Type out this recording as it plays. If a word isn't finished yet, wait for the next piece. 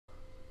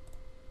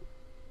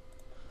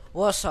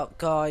What's up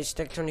guys,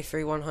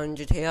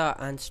 Deck23100 here,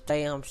 and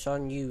today I'm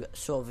showing you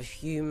sort of a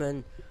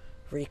human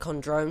recon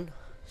drone.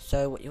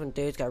 So what you want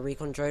to do is get a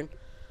recon drone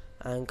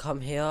and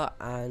come here,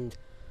 and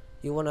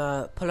you want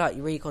to pull out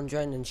your recon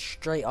drone, and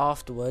straight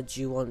afterwards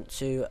you want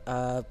to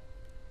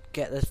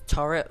get the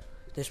turret.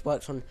 This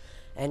works on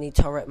any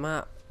turret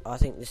map. I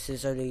think this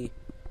is only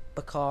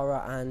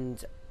Bakara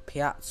and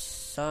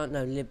Piazza,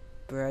 no,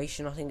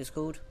 Liberation I think it's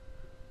called.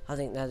 I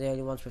think they're the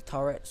only ones with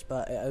turrets,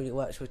 but it only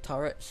works with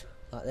turrets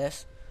like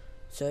this.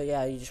 So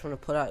yeah, you just want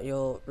to pull out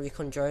your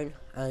recon drone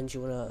and you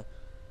want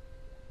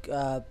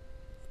to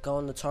go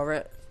on the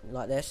turret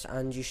like this,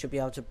 and you should be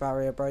able to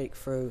barrier break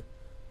through,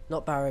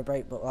 not barrier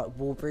break, but like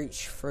wall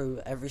breach through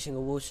every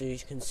single wall, so you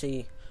can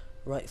see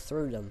right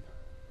through them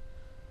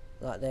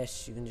like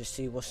this. You can just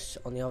see what's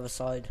on the other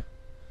side.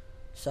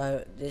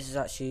 So this is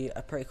actually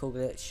a pretty cool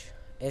glitch.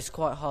 It's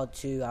quite hard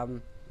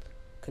to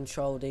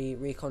control the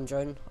recon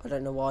drone. I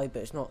don't know why,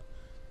 but it's not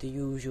the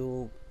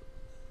usual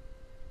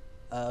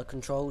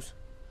controls.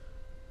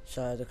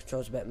 So the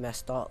controls are a bit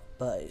messed up,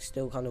 but it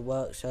still kind of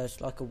works. So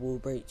it's like a wall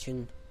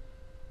breaching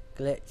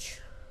glitch.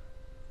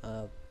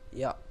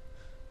 Yeah.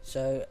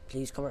 So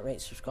please comment,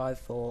 rate, subscribe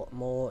for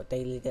more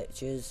daily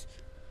glitches,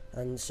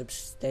 and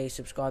stay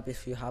subscribed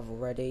if you have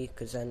already,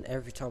 because then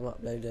every time I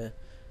upload a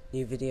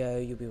new video,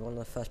 you'll be one of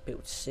the first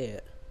people to see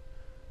it.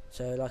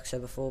 So like I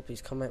said before,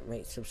 please comment,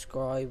 rate,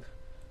 subscribe.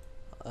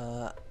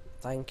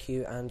 Thank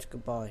you and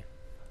goodbye.